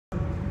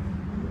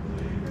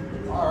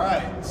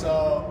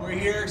So we're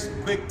here,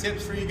 some quick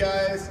tips for you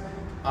guys.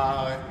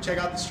 Check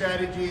out the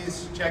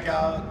strategies, check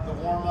out the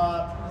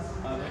warm-up.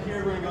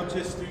 Here we're gonna go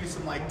just through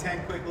some like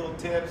 10 quick little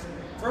tips.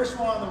 First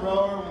one on the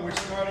rower, when we're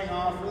starting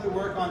off, really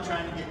work on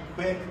trying to get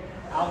quick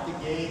out the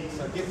gate.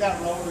 So get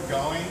that rower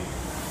going.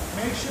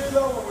 Make sure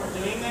though when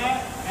we're doing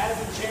that, as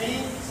the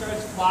chain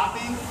starts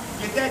flopping,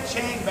 get that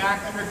chain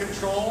back under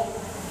control.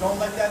 Don't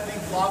let that thing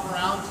flop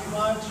around too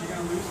much. You're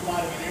gonna lose a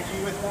lot of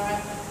energy with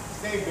that.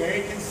 Stay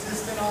very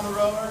consistent on the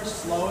rower,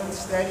 slow and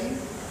steady.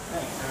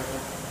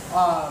 Thanks,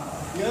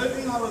 the other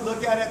thing I would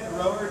look at the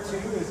rower too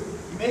is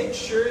make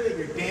sure that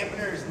your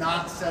dampener is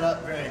not set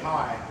up very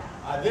high.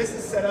 This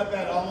is set up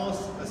at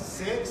almost a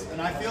 6,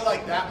 and I feel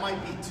like that might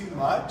be too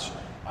much.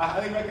 I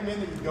highly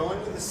recommend that you go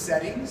into the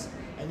settings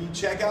and you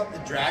check out the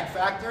drag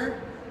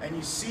factor and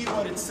you see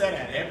what it's set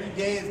at. Every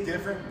day is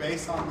different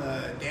based on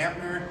the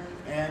dampener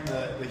and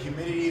the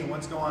humidity and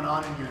what's going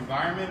on in your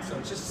environment, so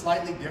it's just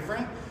slightly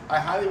different. I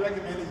highly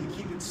recommend that you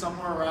keep it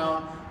somewhere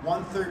around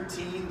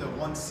 113 to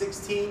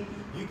 116.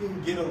 You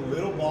can get a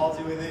little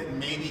ballsy with it and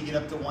maybe get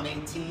up to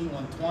 118,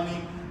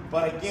 120,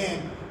 but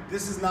again,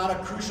 this is not a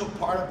crucial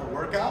part of the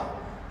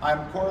workout.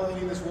 I'm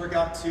correlating this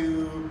workout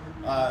to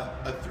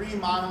a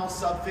 3-mile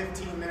sub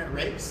 15-minute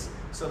race.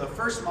 So the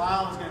first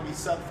mile is going to be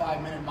sub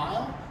 5-minute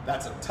mile.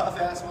 That's a tough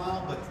ass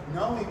mile, but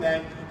knowing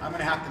that I'm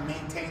going to have to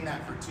maintain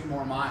that for 2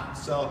 more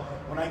miles. So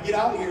when I get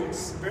out here,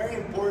 it's very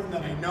important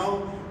that I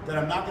know that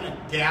I'm not going to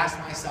gas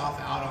myself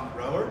out on the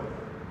rower.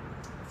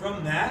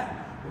 From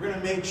that, we're going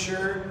to make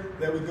sure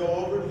that we go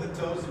over to the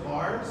toes to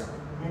bars.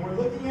 When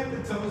we're looking at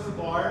the toes to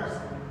bars,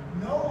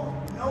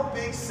 no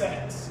big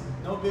sets,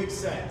 no big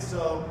sets.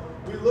 So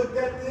we looked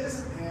at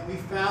this and we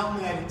found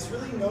that it's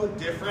really no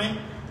different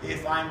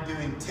if I'm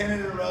doing 10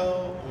 in a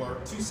row or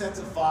 2 sets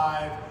of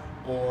 5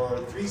 or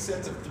 3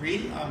 sets of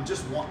 3. I'm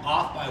just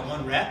off by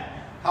 1 rep.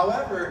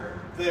 However,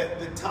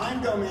 the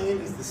time domain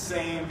is the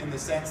same in the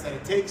sense that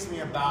it takes me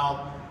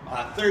about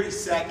 30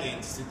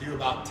 seconds to do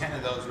about 10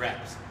 of those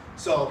reps.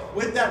 So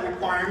with that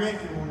requirement,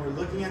 and when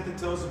we're looking at the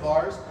toes to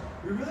bars,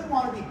 we really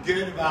want to be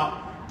good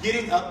about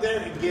getting up there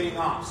and getting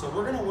off. So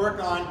we're going to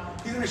work on,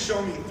 he's going to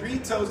show me 3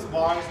 toes to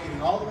bars,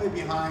 getting all the way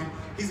behind.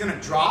 He's going to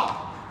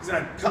drop. He's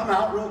going to come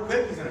out real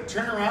quick, he's going to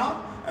turn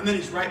around, and then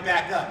he's right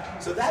back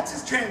up. So that's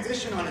his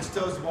transition on his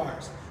toes to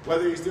bars.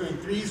 Whether he's doing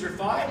 3s or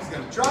 5s, he's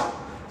going to drop,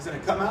 he's going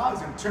to come out,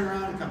 he's going to turn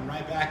around and come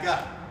right back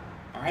up.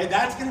 All right,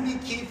 that's going to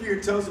be key for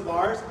your toes to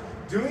bars.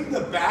 Doing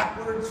the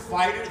backwards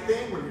fighter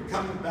thing where you're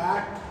coming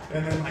back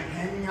and then like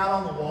hanging out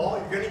on the wall,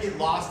 you're going to get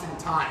lost in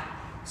time.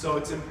 So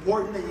it's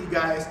important that you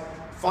guys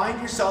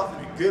find yourself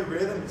in a good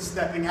rhythm,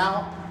 stepping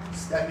out,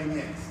 stepping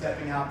in,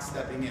 stepping out,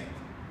 stepping in.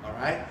 All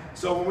right,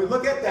 so when we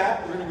look at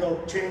that, we're going to go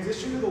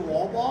transition to the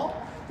wall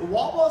ball. The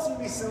wall ball is going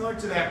to be similar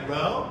to that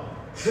row.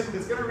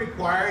 It's going to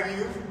require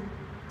you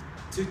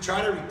to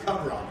try to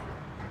recover on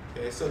it.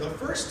 Okay, so the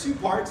first 2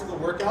 parts of the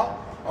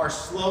workout are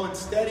slow and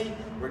steady.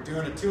 We're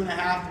doing a 2.5,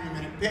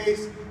 3-minute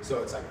pace.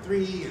 So it's like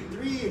 3 and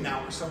 3, and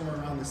now we're somewhere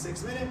around the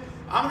 6-minute.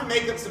 I'm going to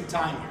make up some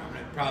time here. I'm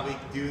going to probably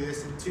do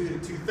this in 2 to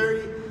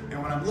 2:30.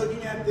 And when I'm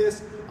looking at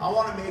this, I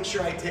want to make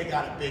sure I take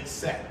out a big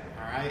set.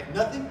 All right,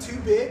 nothing too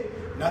big.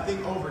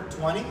 Nothing over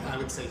 20. I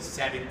would say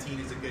 17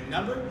 is a good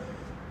number.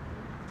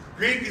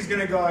 Greek is going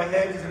to go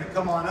ahead. He's going to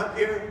come on up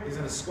here. He's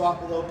going to squat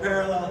below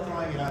parallel,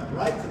 throwing it up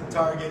right to the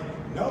target.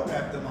 No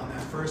rectum on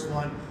that first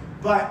one.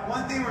 But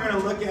one thing we're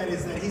going to look at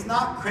is that he's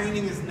not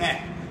craning his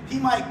neck. He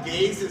might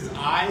gaze his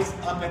eyes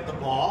up at the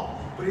ball,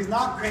 but he's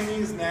not craning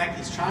his neck.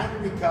 He's trying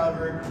to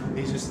recover.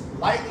 He's just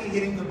lightly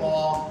hitting the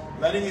ball,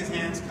 letting his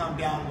hands come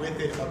down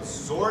with it,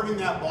 absorbing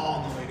that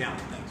ball on the way down.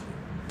 Thanks.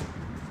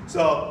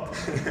 So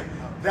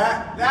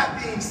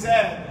that being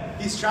said,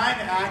 he's trying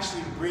to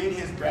actually bring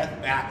his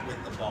breath back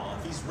with the ball.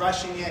 If he's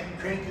rushing it,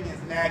 cranking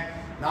his neck,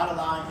 not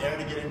allowing air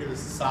to get into his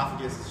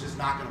esophagus, it's just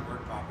not going to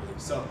work properly.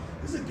 So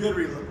this is a good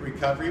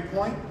recovery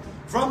point.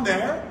 From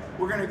there,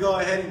 we're going to go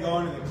ahead and go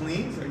into the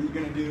cleans. Are you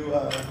going to do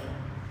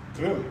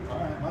boom? All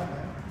right, my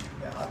bad.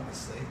 Yeah,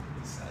 obviously,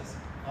 he says,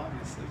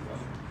 obviously.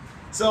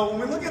 So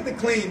when we look at the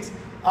cleans,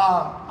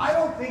 I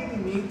don't think we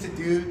need to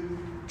do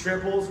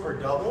triples or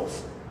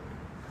doubles.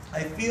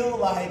 I feel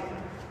like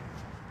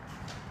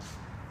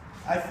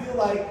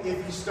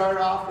if you start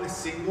off with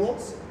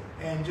singles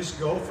and just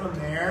go from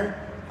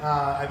there,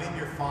 I think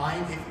you're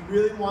fine. If you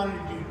really wanted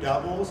to do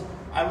doubles,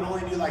 I would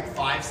only do like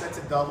 5 sets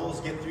of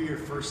doubles, get through your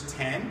first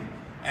 10,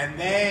 and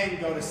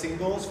then go to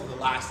singles for the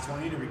last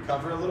 20 to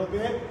recover a little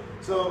bit.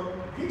 So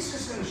he's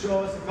just going to show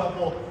us a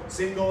couple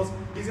singles.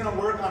 He's going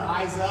to work on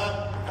eyes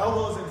up,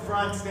 elbows in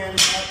front, standing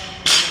up,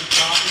 and then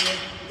dropping it.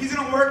 He's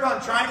going to work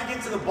on trying to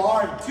get to the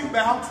bar in 2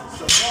 bounces.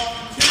 So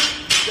 1,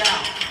 2,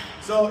 down.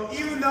 So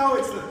even though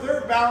it's the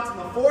 3rd bounce and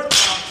the 4th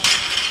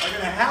bounce are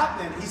going to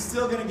happen, he's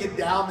still going to get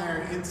down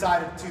there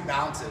inside of 2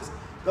 bounces.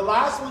 The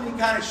last one, he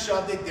kind of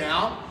shoved it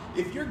down.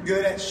 If you're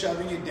good at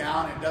shoving it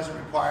down and it doesn't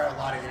require a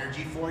lot of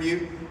energy for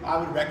you, I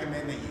would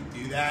recommend that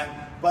you do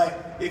that.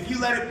 But if you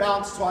let it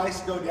bounce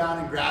twice, go down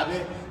and grab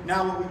it.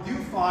 Now what we do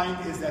find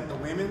is that the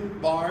women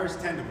bars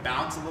tend to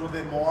bounce a little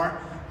bit more.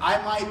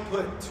 I might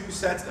put 2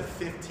 sets of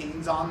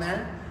 15s on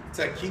there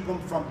to keep them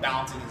from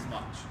bouncing as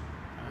much.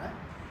 All right.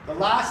 The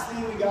last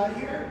thing we got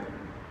here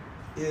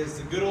is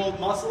the good old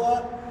muscle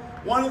up.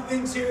 One of the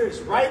things here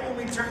is right when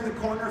we turn the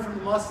corner from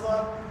the muscle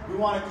up, we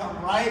want to come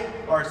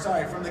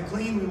from the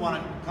clean, we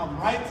want to come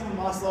right to the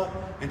muscle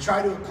up and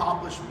try to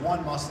accomplish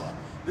one muscle up.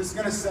 This is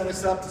going to set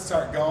us up to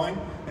start going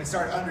and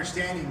start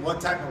understanding what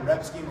type of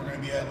rep scheme we're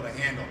going to be able to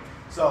handle.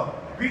 So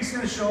Greek's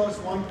going to show us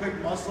one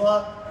quick muscle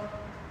up,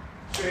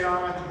 straight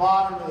arm at the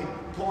bottom, really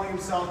pulling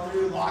himself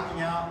through,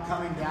 locking out,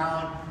 coming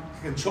down,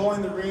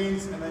 controlling the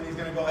reins, and then he's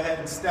going to go ahead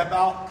and step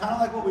out, kind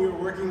of like what we were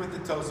working with the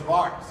toes of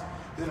ours.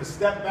 He's going to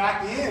step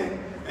back in,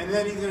 and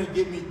then he's going to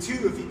give me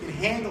 2 if he can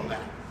handle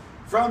that.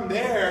 From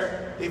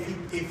there, if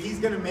he's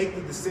going to make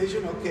the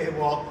decision, okay,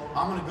 well,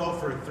 I'm going to go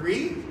for a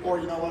 3, or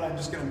you know what, I'm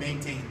just going to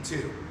maintain 2.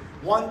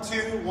 1,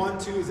 2, 1,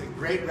 2 is a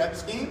great rep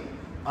scheme,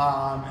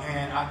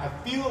 and I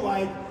feel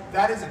like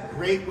that is a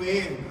great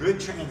way and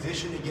good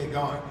transition to get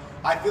going.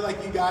 I feel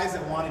like you guys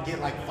that want to get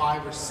like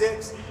 5 or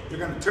 6, you're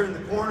going to turn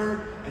the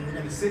corner, and you're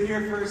going to sit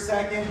here for a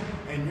second,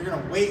 and you're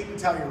going to wait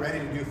until you're ready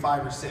to do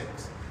 5 or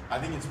 6. I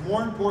think it's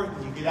more important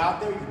that you get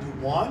out there, you do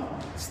 1,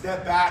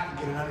 step back, and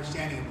get an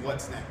understanding of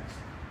what's next.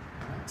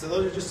 So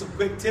those are just some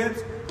quick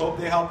tips. Hope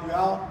they help you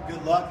out.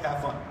 Good luck.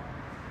 Have fun.